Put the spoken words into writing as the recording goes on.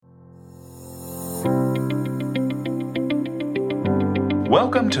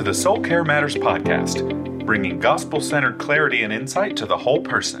Welcome to the Soul Care Matters podcast, bringing gospel-centered clarity and insight to the whole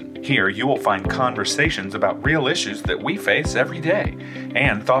person. Here you will find conversations about real issues that we face every day,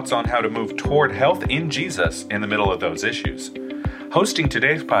 and thoughts on how to move toward health in Jesus in the middle of those issues. Hosting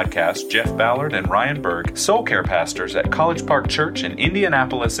today's podcast, Jeff Ballard and Ryan Berg, Soul Care pastors at College Park Church in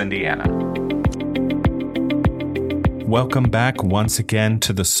Indianapolis, Indiana. Welcome back once again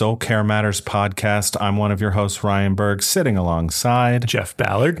to the Soul Care Matters podcast. I'm one of your hosts, Ryan Berg, sitting alongside Jeff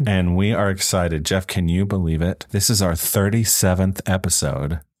Ballard. And we are excited. Jeff, can you believe it? This is our 37th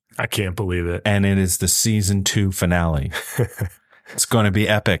episode. I can't believe it. And it is the season 2 finale. It's going to be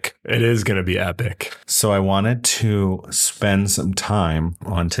epic. It is going to be epic. So I wanted to spend some time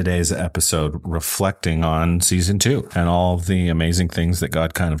on today's episode reflecting on season 2 and all of the amazing things that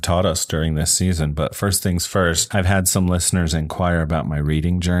God kind of taught us during this season. But first things first, I've had some listeners inquire about my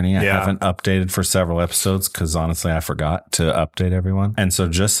reading journey. I haven't updated for several episodes because honestly, I forgot to update everyone. And so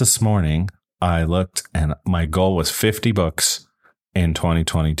just this morning, I looked and my goal was 50 books in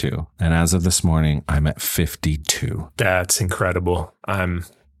 2022. And as of this morning, I'm at 52. That's incredible.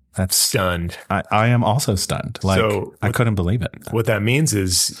 That's stunned. I am also stunned. I couldn't believe it. What that means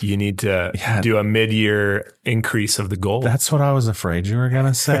is you need to do a mid-year increase of the goal. That's what I was afraid you were going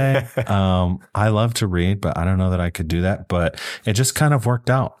to say. I love to read, but I don't know that I could do that. But it just kind of worked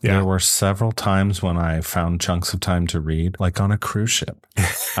out. Yeah. There were several times when I found chunks of time to read, like on a cruise ship.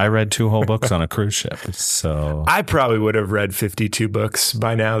 I read 2 whole books on a cruise ship. So I probably would have read 52 books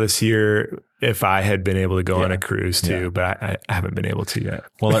by now this year if I had been able to go on a cruise too, but I haven't been able to yet.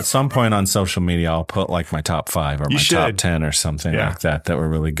 Well, at some point on social media, I'll put like my top 5 or my top 10 or something like that were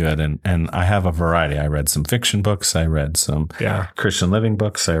really good. And I have a variety. I read some fiction books. I read some Christian living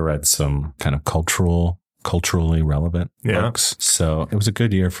books. I read some kind of culturally relevant books. So it was a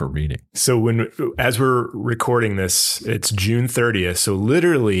good year for reading. So as we're recording this, it's June 30th. So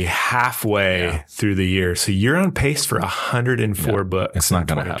literally halfway through the year. So you're on pace for 104 books. It's not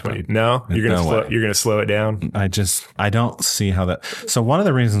going to happen. No, you're going to slow it down. I don't see how that. So one of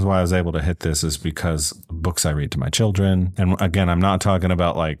the reasons why I was able to hit this is because books I read to my children. And again, I'm not talking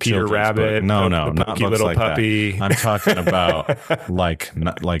about like Peter Rabbit. No, the not books little like puppy. That. I'm talking about like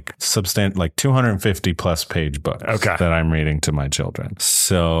 250 plus page books that I'm reading to my children.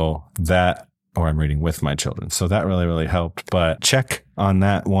 So I'm reading with my children. So that really, really helped. But check on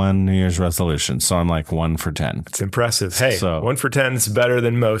that one New Year's resolution. So I'm like 1 for 10. It's impressive. Hey, 1 for 10 is better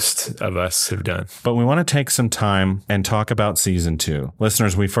than most of us have done. But we want to take some time and talk about season 2.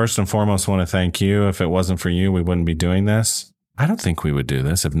 Listeners, we first and foremost want to thank you. If it wasn't for you, we wouldn't be doing this. I don't think we would do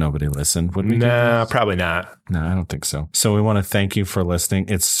this if nobody listened. Would we? No, probably not. No, I don't think so. So we want to thank you for listening.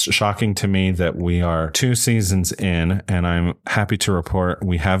 It's shocking to me that we are 2 seasons in, and I'm happy to report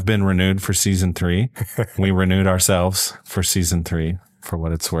we have been renewed for season 3. We renewed ourselves for season 3. For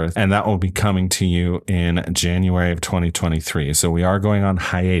what it's worth. And that will be coming to you in January of 2023. So we are going on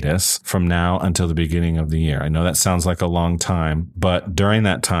hiatus from now until the beginning of the year. I know that sounds like a long time, but during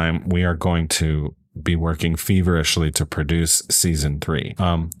that time, we are going to be working feverishly to produce season 3.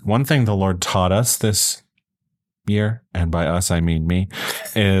 One thing the Lord taught us this year, and by us, I mean me,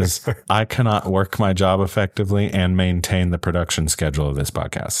 is I cannot work my job effectively and maintain the production schedule of this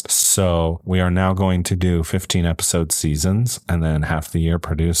podcast. So we are now going to do 15 episode seasons and then half the year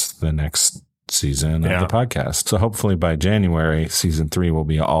produce the next season of the podcast. So hopefully by January, season 3 will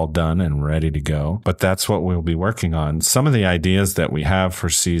be all done and ready to go. But that's what we'll be working on. Some of the ideas that we have for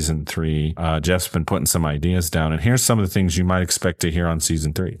season 3, Jeff's been putting some ideas down. And here's some of the things you might expect to hear on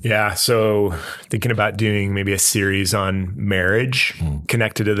season 3. Yeah. So thinking about doing maybe a series on marriage,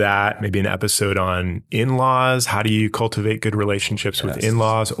 connected to that, maybe an episode on in-laws. How do you cultivate good relationships with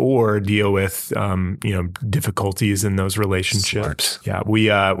in-laws or deal with, difficulties in those relationships? Smart. Yeah.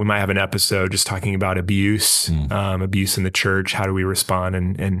 We might have an episode just talking about abuse in the church. How do we respond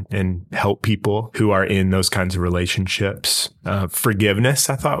and help people who are in those kinds of relationships? Forgiveness,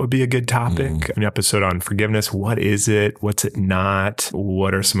 I thought would be a good topic. An episode on forgiveness. What is it? What's it not?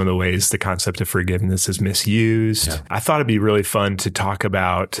 What are some of the ways the concept of forgiveness is misused? Yeah. I thought it'd be really fun to talk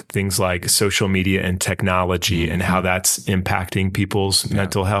about things like social media and technology and how that's impacting people's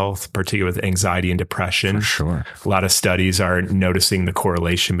mental health, particularly with anxiety and depression. For sure. A lot of studies are noticing the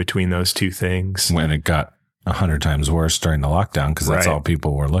correlation between those two things. When it got 100 times worse during the lockdown, because that's all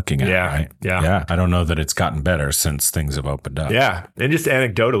people were looking at, right? Yeah. I don't know that it's gotten better since things have opened up. Yeah. And just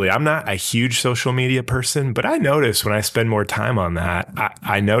anecdotally, I'm not a huge social media person, but I notice when I spend more time on that,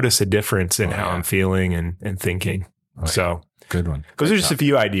 I notice a difference in how I'm feeling and thinking. So Good one. Those are just a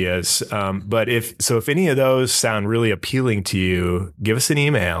few ideas. But if any of those sound really appealing to you, give us an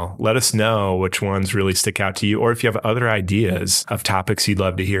email. Let us know which ones really stick out to you. Or if you have other ideas of topics you'd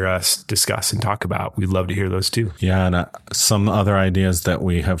love to hear us discuss and talk about, we'd love to hear those too. Yeah. And some other ideas that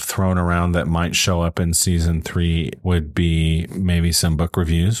we have thrown around that might show up in season 3 would be maybe some book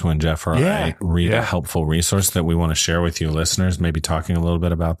reviews when Jeff or I read a helpful resource that we want to share with you listeners, maybe talking a little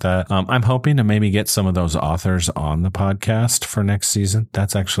bit about that. I'm hoping to maybe get some of those authors on the podcast for next season.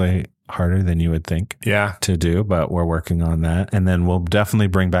 That's actually harder than you would think to do, but we're working on that. And then we'll definitely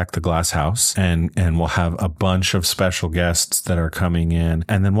bring back the Glass House and we'll have a bunch of special guests that are coming in,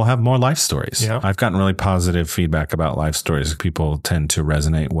 and then we'll have more life stories. Yeah. I've gotten really positive feedback about life stories. People tend to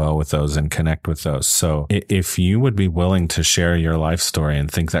resonate well with those and connect with those. So if you would be willing to share your life story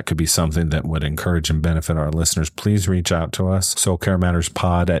and think that could be something that would encourage and benefit our listeners, please reach out to us.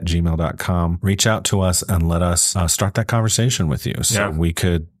 soulcarematterspod@gmail.com. Reach out to us and let us start that conversation with you. So we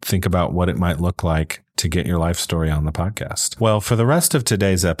could think about what it might look like to get your life story on the podcast. Well, for the rest of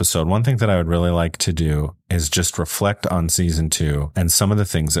today's episode, one thing that I would really like to do is just reflect on season 2 and some of the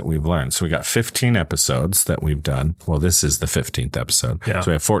things that we've learned. So we got 15 episodes that we've done. Well, this is the 15th episode. Yeah.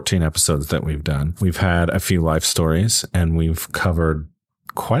 So we have 14 episodes that we've done. We've had a few life stories and we've covered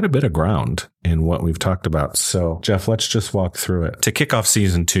quite a bit of ground in what we've talked about. So Jeff, let's just walk through it. To kick off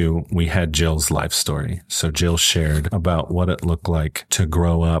season 2, we had Jill's life story. So Jill shared about what it looked like to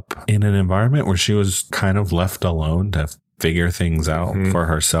grow up in an environment where she was kind of left alone to figure things out for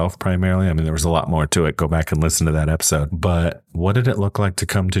herself primarily. I mean, there was a lot more to it. Go back and listen to that episode. But what did it look like to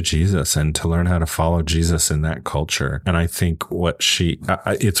come to Jesus and to learn how to follow Jesus in that culture? And I think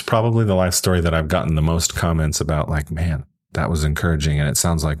it's probably the life story that I've gotten the most comments about, like, man, that was encouraging. And it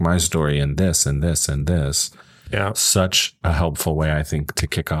sounds like my story and this and this and this. Yeah. Such a helpful way, I think, to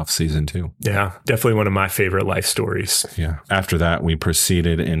kick off season 2. Yeah. Definitely one of my favorite life stories. Yeah. After that, we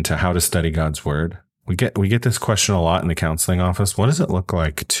proceeded into how to study God's word. We get this question a lot in the counseling office. What does it look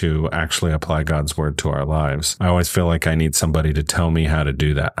like to actually apply God's word to our lives? I always feel like I need somebody to tell me how to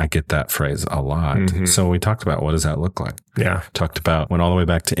do that. I get that phrase a lot. So we talked about what does that look like? Yeah. Talked about, went all the way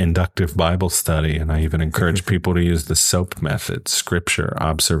back to inductive Bible study. And I even encourage people to use the SOAP method: scripture,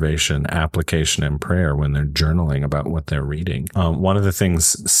 observation, application, and prayer when they're journaling about what they're reading. One of the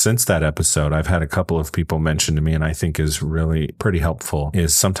things since that episode, I've had a couple of people mention to me, and I think is really pretty helpful,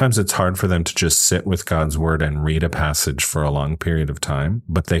 is sometimes it's hard for them to just sit with God's word and read a passage for a long period of time,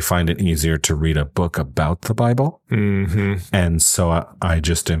 but they find it easier to read a book about the Bible. And so I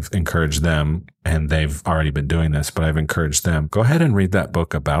just encourage them, and they've already been doing this, but I've encouraged them, go ahead and read that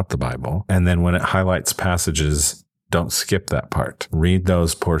book about the Bible. And then when it highlights passages, don't skip that part. Read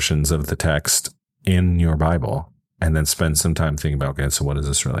those portions of the text in your Bible. And then spend some time thinking about, okay, so what does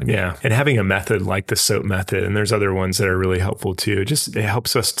this really mean? Yeah. And having a method like the SOAP method, and there's other ones that are really helpful too. It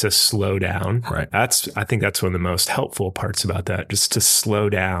helps us to slow down. Right. I think that's one of the most helpful parts about that, just to slow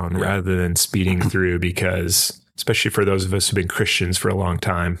down rather than speeding through, because especially for those of us who've been Christians for a long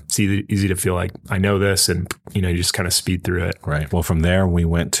time, it's easy to feel like I know this, and you just kind of speed through it. Right. Well, from there, we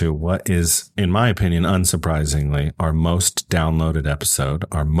went to what is, in my opinion, unsurprisingly, our most downloaded episode.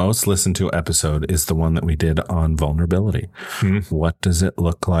 Our most listened to episode is the one that we did on vulnerability. What does it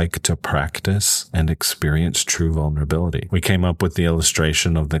look like to practice and experience true vulnerability? We came up with the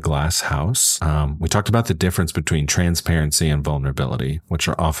illustration of the glass house. We talked about the difference between transparency and vulnerability, which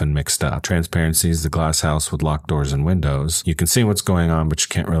are often mixed up. Transparency is the glass house with locked doors and windows. You can see what's going on, but you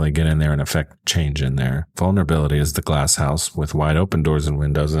can't really get in there and affect change in there. Vulnerability is the glass house with wide open doors and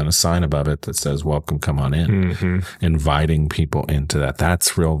windows and a sign above it that says, welcome, come on in. Inviting people into that.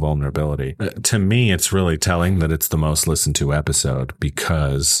 That's real vulnerability. To me, it's really telling that it's the most listened to episode,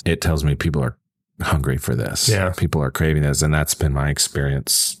 because it tells me people are hungry for this. Yeah. People are craving this. And that's been my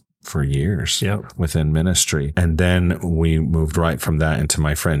experience for years within ministry. And then we moved right from that into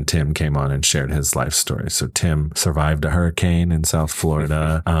my friend Tim came on and shared his life story. So Tim survived a hurricane in South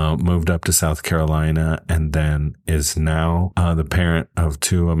Florida, moved up to South Carolina, and then is now the parent of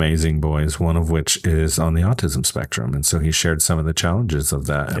 2 amazing boys, one of which is on the autism spectrum. And so he shared some of the challenges of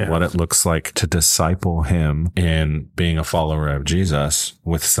that and what it looks like to disciple him in being a follower of Jesus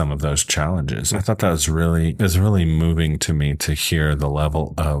with some of those challenges. I thought that was really moving to me to hear the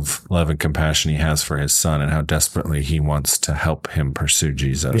level of love and compassion he has for his son and how desperately he wants to help him pursue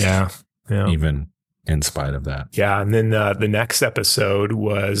Jesus. Even in spite of that. Yeah. And then the next episode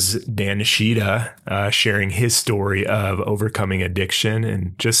was Dan Nishida sharing his story of overcoming addiction,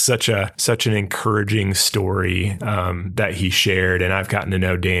 and just such an encouraging story that he shared. And I've gotten to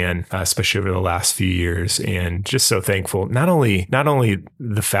know Dan, especially over the last few years, and just so thankful. Not only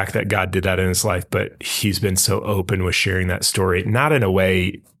the fact that God did that in his life, but he's been so open with sharing that story, not in a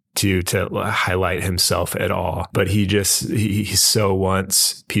way to highlight himself at all, but he so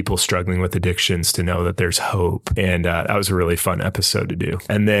wants people struggling with addictions to know that there's hope. And that was a really fun episode to do.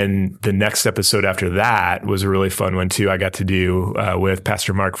 And then the next episode after that was a really fun one too. I got to do with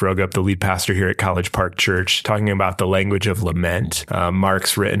Pastor Mark Vrogup, the lead pastor here at College Park Church, talking about the language of lament.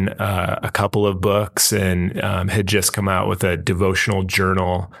 Mark's written a couple of books and had just come out with a devotional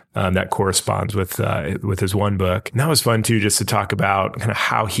journal that corresponds with his one book. And that was fun too, just to talk about kind of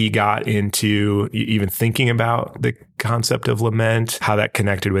how he got into even thinking about the concept of lament, how that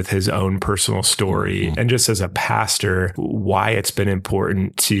connected with his own personal story, and just as a pastor, why it's been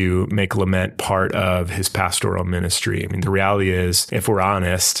important to make lament part of his pastoral ministry. I mean, the reality is, if we're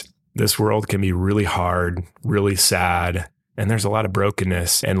honest, this world can be really hard, really sad, and there's a lot of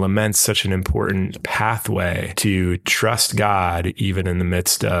brokenness, and lament's such an important pathway to trust God, even in the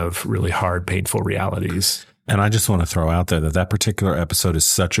midst of really hard, painful realities. And I just want to throw out there that particular episode is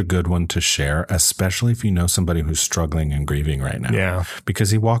such a good one to share, especially if you know somebody who's struggling and grieving right now. Yeah.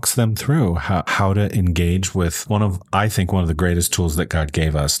 Because he walks them through how to engage with one of the greatest tools that God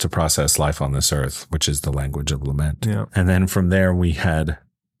gave us to process life on this earth, which is the language of lament. Yeah. And then from there, we had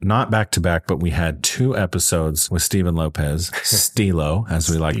not back to back, but we had 2 episodes with Stephen Lopez, Stilo, as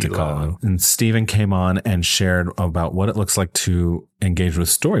we like to call him. And Stephen came on and shared about what it looks like to engage with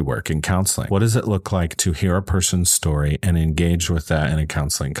story work in counseling. What does it look like to hear a person's story and engage with that in a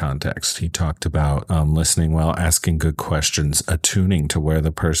counseling context? He talked about listening well, asking good questions, attuning to where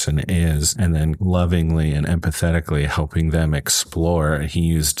the person is, and then lovingly and empathetically helping them explore. He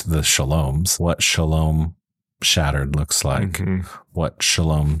used the shaloms, what shalom shattered looks like, what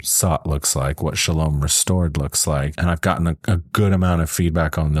shalom sought looks like, what shalom restored looks like. And I've gotten a good amount of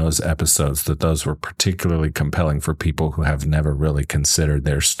feedback on those episodes that those were particularly compelling for people who have never really considered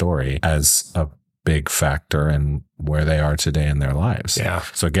their story as a big factor in where they are today in their lives. Yeah.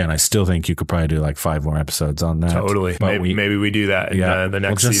 So again, I still think you could probably do like 5 more episodes on that. Totally. Maybe we do that in the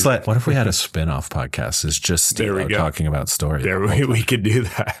next season. What if we had a spin-off podcast? It's just Steve talking about stories. We could do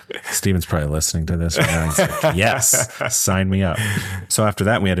that. Steven's probably listening to this right now. He's like, yes, sign me up. So after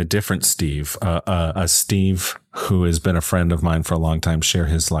that, we had a different Steve, a Steve who has been a friend of mine for a long time, share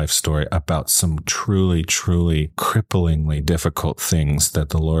his life story about some truly, truly cripplingly difficult things that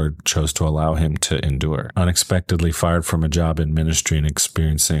the Lord chose to allow him to endure. Unexpectedly fired from a job in ministry and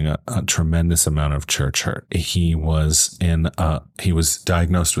experiencing a tremendous amount of church hurt. He was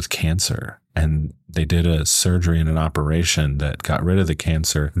diagnosed with cancer, and they did a surgery and an operation that got rid of the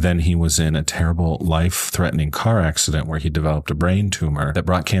cancer. Then he was in a terrible life-threatening car accident where he developed a brain tumor that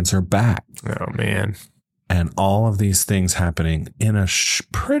brought cancer back. Oh, man. And all of these things happening in a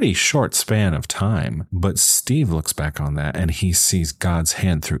pretty short span of time. But Steve looks back on that and he sees God's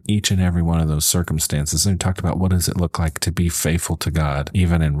hand through each and every one of those circumstances. And he talked about what does it look like to be faithful to God,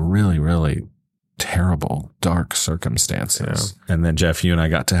 even in really, really terrible, dark circumstances. Yeah. And then, Jeff, you and I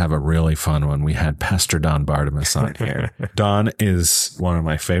got to have a really fun one. We had Pastor Don Bartimus on here. Don is one of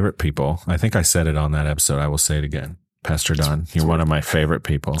my favorite people. I think I said it on that episode. I will say it again. Pastor Don, you're one of my favorite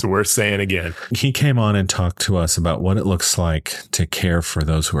people. It's worth saying again. He came on and talked to us about what it looks like to care for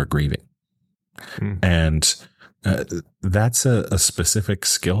those who are grieving. And that's a specific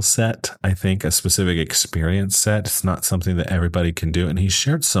skill set, I think, a specific experience set. It's not something that everybody can do. And he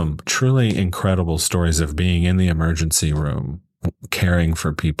shared some truly incredible stories of being in the emergency room, caring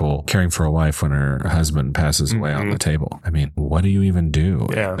for people, caring for a wife when her husband passes away on the table. I mean, what do you even do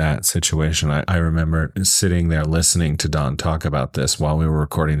in that situation? I remember sitting there listening to Don talk about this while we were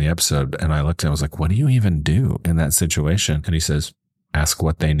recording the episode. And I looked and I was like, what do you even do in that situation? And he says, ask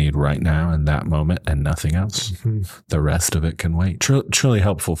what they need right now in that moment and nothing else. The rest of it can wait. Truly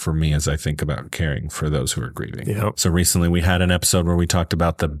helpful for me as I think about caring for those who are grieving. Yep. So recently we had an episode where we talked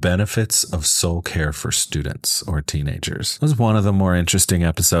about the benefits of soul care for students or teenagers. It was one of the more interesting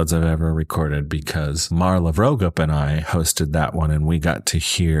episodes I've ever recorded because Marla Vrogup and I hosted that one, and we got to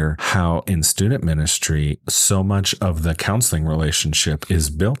hear how in student ministry, so much of the counseling relationship is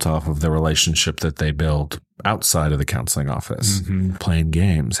built off of the relationship that they build outside of the counseling office, playing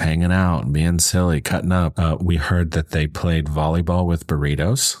games, hanging out, being silly, cutting up. We heard that they played volleyball with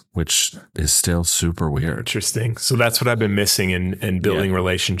burritos, which is still super weird. Interesting. So that's what I've been missing in building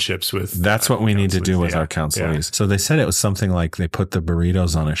relationships with. That's what we need to do with our counselors. So they said it was something like they put the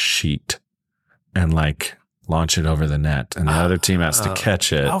burritos on a sheet and like launch it over the net, and the other team has to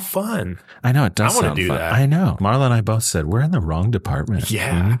catch it. How fun. I know, it does sound do fun. that. I know. Marla and I both said, we're in the wrong department.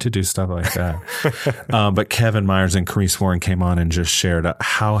 Yeah. We need to do stuff like that. But Kevin Myers and Carice Warren came on and just shared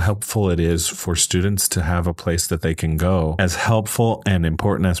how helpful it is for students to have a place that they can go, as helpful and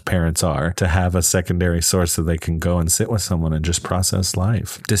important as parents are, to have a secondary source that they can go and sit with someone and just process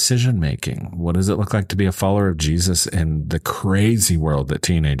life. Decision making. What does it look like to be a follower of Jesus in the crazy world that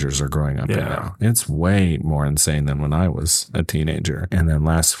teenagers are growing up in now? It's way more insane than when I was a teenager. And then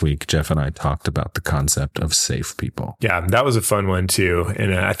last week, Jeff and I talked about the concept of safe people. Yeah, that was a fun one too.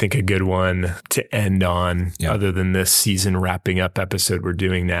 And I think a good one to end on, other than this season wrapping up episode we're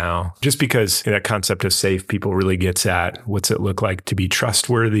doing now, just because that concept of safe people really gets at what's it look like to be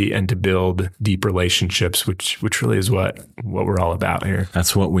trustworthy and to build deep relationships, which really is what we're all about here.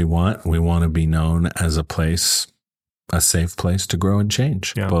 That's what we want. We want to be known as a safe place to grow and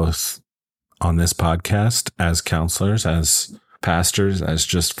change, both on this podcast, as counselors, as pastors, as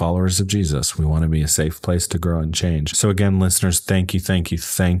just followers of Jesus. We want to be a safe place to grow and change. So again, listeners, thank you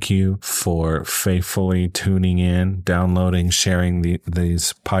for faithfully tuning in, downloading, sharing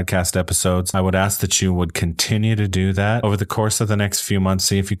these podcast episodes. I would ask that you would continue to do that over the course of the next few months.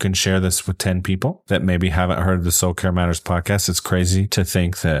 See if you can share this with 10 people that maybe haven't heard the Soul Care Matters podcast. It's crazy to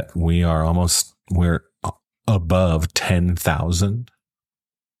think that we're above 10,000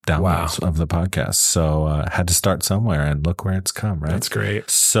 downloads of the podcast. So had to start somewhere, and look where it's come, right? That's great.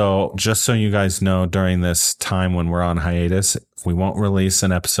 So just so you guys know, during this time when we're on hiatus, we won't release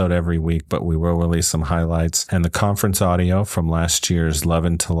an episode every week, but we will release some highlights and the conference audio from last year's Love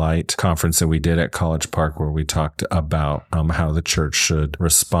into Light conference that we did at College Park, where we talked about how the church should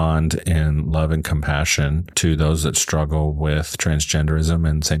respond in love and compassion to those that struggle with transgenderism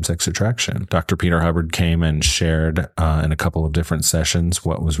and same-sex attraction. Dr. Peter Hubbard came and shared in a couple of different sessions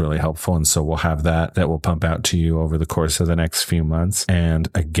what was really helpful. And so we'll have that will pump out to you over the course of the next few months. And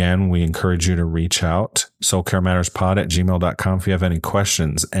again, we encourage you to reach out, soulcarematterspod@gmail.com. If you have any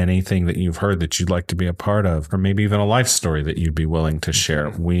questions, anything that you've heard that you'd like to be a part of, or maybe even a life story that you'd be willing to share,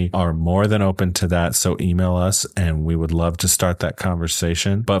 we are more than open to that. So email us and we would love to start that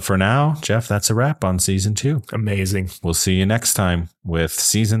conversation. But for now, Jeff, that's a wrap on season 2. Amazing. We'll see you next time with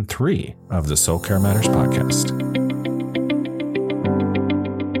season 3 of the Soul Care Matters podcast.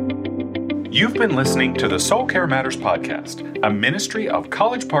 You've been listening to the Soul Care Matters podcast, a ministry of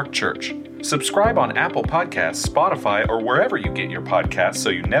College Park Church. Subscribe on Apple Podcasts, Spotify, or wherever you get your podcasts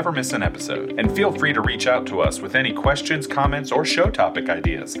so you never miss an episode. And feel free to reach out to us with any questions, comments, or show topic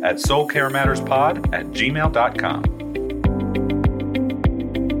ideas at soulcarematterspod@gmail.com.